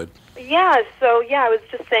 if we could. Yeah, I was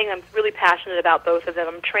just saying I'm really passionate about both of them.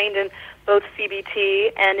 I'm trained in both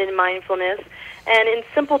CBT and in mindfulness. And in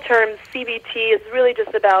simple terms, CBT is really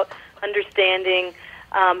just about understanding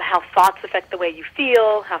how thoughts affect the way you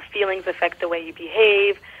feel, how feelings affect the way you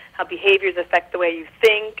behave, how behaviors affect the way you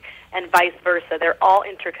think, and vice versa. They're all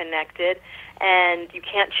interconnected, and you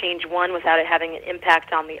can't change one without it having an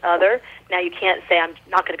impact on the other. Now, you can't say, I'm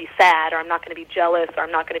not going to be sad, or I'm not going to be jealous, or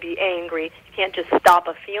I'm not going to be angry. You can't just stop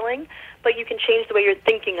a feeling, but you can change the way you're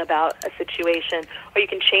thinking about a situation, or you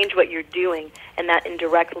can change what you're doing, and that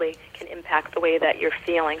indirectly can impact the way that you're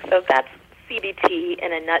feeling. So that's CBT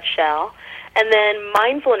in a nutshell. And then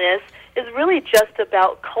mindfulness is really just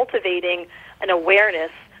about cultivating an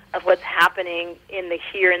awareness of what's happening in the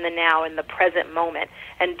here and the now, in the present moment,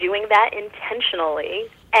 and doing that intentionally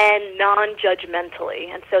and non-judgmentally.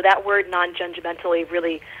 And so that word non-judgmentally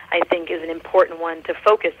really, I think, is an important one to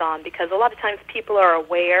focus on, because a lot of times people are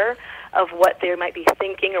aware of what they might be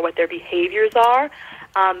thinking or what their behaviors are,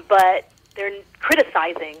 but they're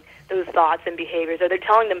criticizing those thoughts and behaviors, or they're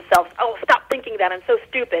telling themselves, oh, stop thinking that, I'm so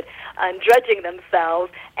stupid, and judging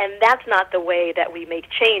themselves, and that's not the way that we make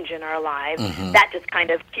change in our lives. That just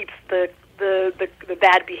kind of keeps the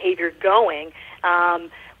bad behavior going.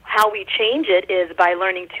 How we change it is by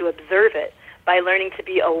learning to observe it, by learning to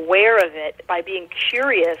be aware of it, by being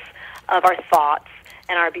curious of our thoughts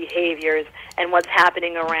and our behaviors and what's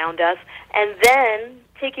happening around us, and then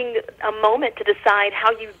taking a moment to decide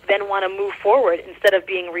how you then want to move forward. Instead of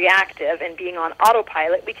being reactive and being on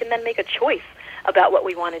autopilot, we can then make a choice about what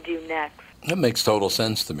we want to do next. That makes total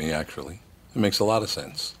sense to me, actually. It makes a lot of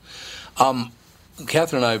sense.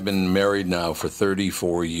 Catherine and I have been married now for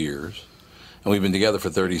 34 years, and we've been together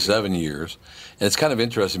for 37 years. And it's kind of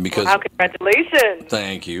interesting because... Wow, congratulations.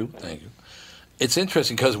 Thank you. It's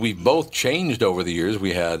interesting because we've both changed over the years.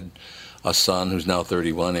 We had a son who's now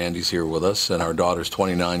 31. Andy's here with us, and our daughter's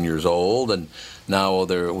 29 years old, and now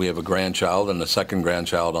we have a grandchild and a second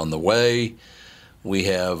grandchild on the way. We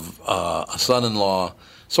have a son-in-law.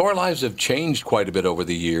 So our lives have changed quite a bit over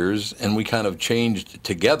the years, and we kind of changed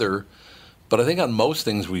together. But I think on most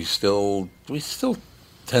things we still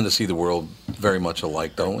tend to see the world very much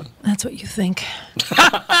alike, don't we? That's what you think.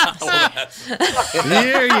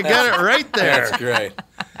 Here, you got it right there. That's great.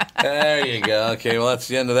 There you go. Okay, well, that's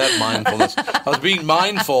the end of that mindfulness. I was being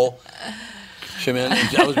mindful, Chamin.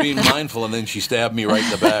 I was being mindful, and then she stabbed me right in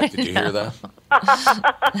the back. Did you hear that?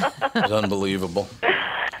 It was unbelievable.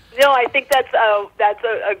 No, I think that's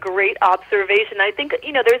a great observation. I think,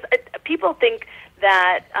 there's people think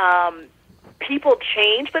that people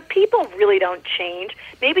change, but people really don't change.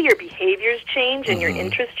 Maybe your behaviors change and your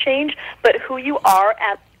interests change, but who you are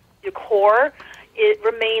at your core, it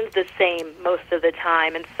remains the same most of the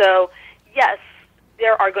time. And so, yes,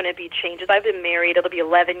 there are going to be changes. I've been married, it'll be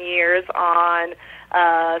 11 years on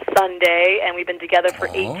Sunday, and we've been together for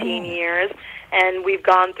 18 years, and we've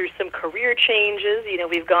gone through some career changes.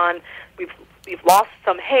 We've lost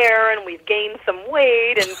some hair, and we've gained some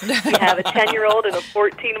weight, and we have a 10-year-old and a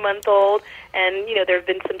 14-month-old, and, there have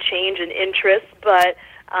been some change in interests, but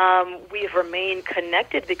we've remained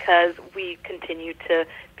connected because we continue to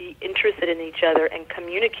be interested in each other and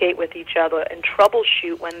communicate with each other and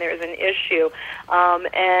troubleshoot when there's an issue,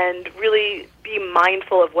 and really be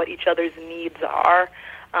mindful of what each other's needs are.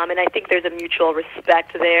 And I think there's a mutual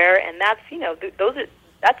respect there, and that's,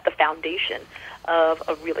 that's the foundation of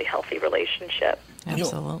a really healthy relationship.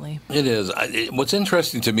 Absolutely. It is. What's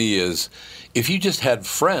interesting to me is if you just had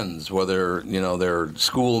friends, whether, they're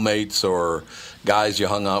schoolmates or guys you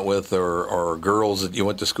hung out with or girls that you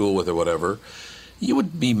went to school with or whatever, you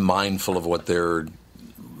would be mindful of what they're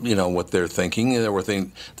thinking.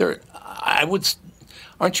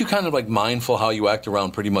 Aren't you kind of like mindful how you act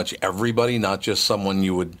around pretty much everybody, not just someone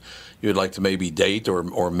you'd like to maybe date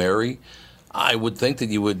or marry? I would think that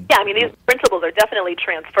you would. Yeah, I mean, these principles are definitely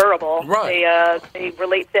transferable. Right. They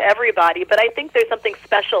relate to everybody, but I think there's something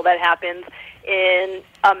special that happens in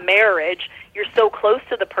a marriage. You're so close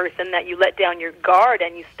to the person that you let down your guard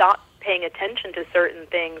and you stop paying attention to certain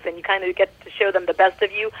things, and you kind of get to show them the best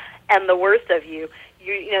of you and the worst of you.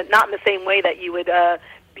 You know, not in the same way that you would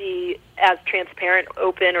be as transparent,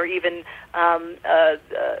 open, or even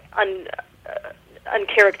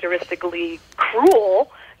uncharacteristically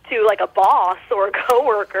cruel to like a boss or a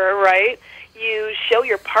coworker, right? You show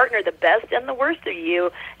your partner the best and the worst of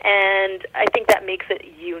you, and I think that makes it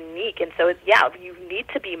unique. And so, you need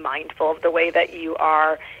to be mindful of the way that you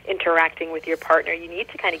are interacting with your partner. You need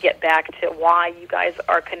to kind of get back to why you guys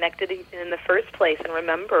are connected in the first place, and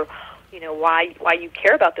remember, why you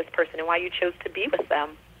care about this person and why you chose to be with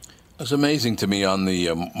them. It was amazing to me on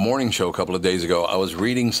the morning show a couple of days ago. I was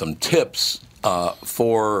reading some tips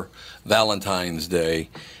for Valentine's Day,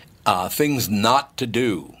 things not to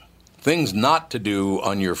do. Things not to do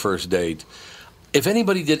on your first date. If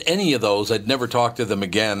anybody did any of those, I'd never talk to them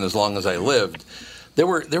again as long as I lived. There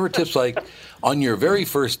were tips like, on your very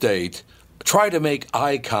first date, try to make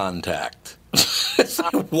eye contact.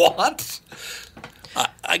 What?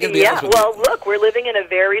 I gotta be honest with you. Look, we're living in a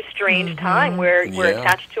very strange time where we're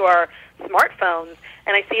attached to our smartphones,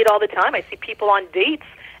 and I see it all the time. I see people on dates,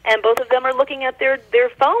 and both of them are looking at their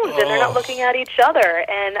phones, and they're not looking at each other.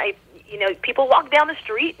 And people walk down the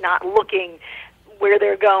street not looking where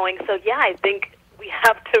they're going. So, I think we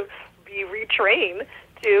have to be retrained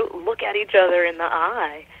to look at each other in the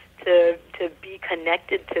eye, to be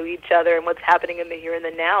connected to each other and what's happening in the here and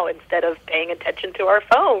the now instead of paying attention to our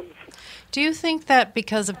phones. Do you think that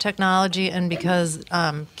because of technology and because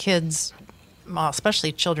kids, well,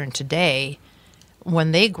 especially children today,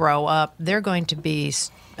 when they grow up, they're going to be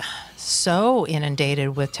so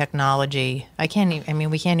inundated with technology? We can't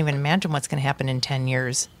even imagine what's going to happen in 10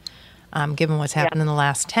 years, given what's happened in the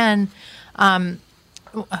last 10. Do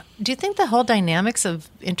you think the whole dynamics of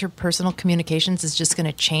interpersonal communications is just going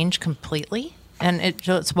to change completely? And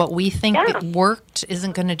it's what we think it worked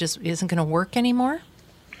isn't going to work anymore?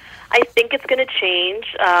 I think it's going to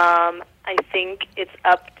change. I think it's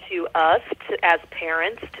up to us as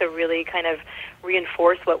parents to really kind of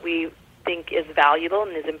reinforce what we think is valuable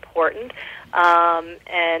and is important,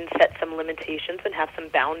 and set some limitations and have some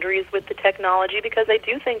boundaries with the technology, because I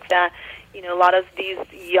do think that a lot of these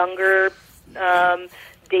younger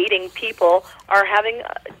dating people are having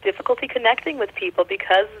difficulty connecting with people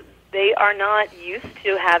because they are not used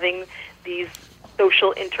to having these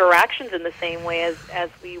social interactions in the same way as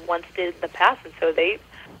we once did in the past, and so they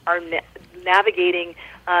are navigating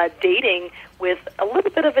dating with a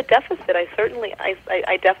little bit of a deficit.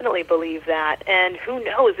 I definitely believe that, and who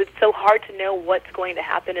knows? It's so hard to know what's going to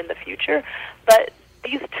happen in the future, but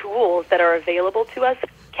these tools that are available to us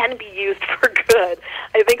can be used for good.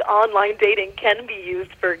 I think online dating can be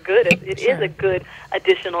used for good. It is a good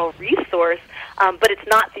additional resource, but it's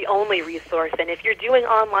not the only resource. And if you're doing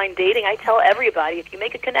online dating, I tell everybody, if you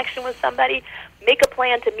make a connection with somebody, make a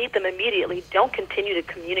plan to meet them immediately. Don't continue to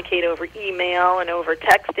communicate over email and over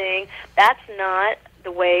texting. That's not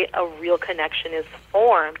the way a real connection is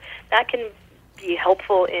formed. That can be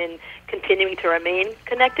helpful in continuing to remain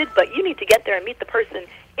connected, but you need to get there and meet the person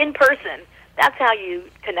in person. That's how you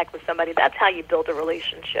connect with somebody. That's how you build a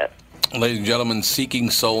relationship. Ladies and gentlemen, seeking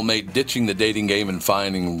soulmate, ditching the dating game and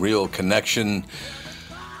finding real connection.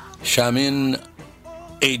 Chamin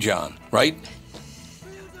Ajjan, right?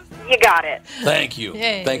 You got it. Thank you.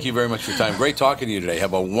 Yay. Thank you very much for your time. Great talking to you today.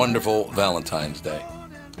 Have a wonderful Valentine's Day.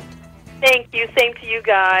 Thank you. Same to you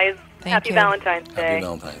guys. Happy Valentine's Day. Happy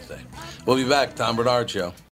Valentine's Day. We'll be back. Tom Bernard Show.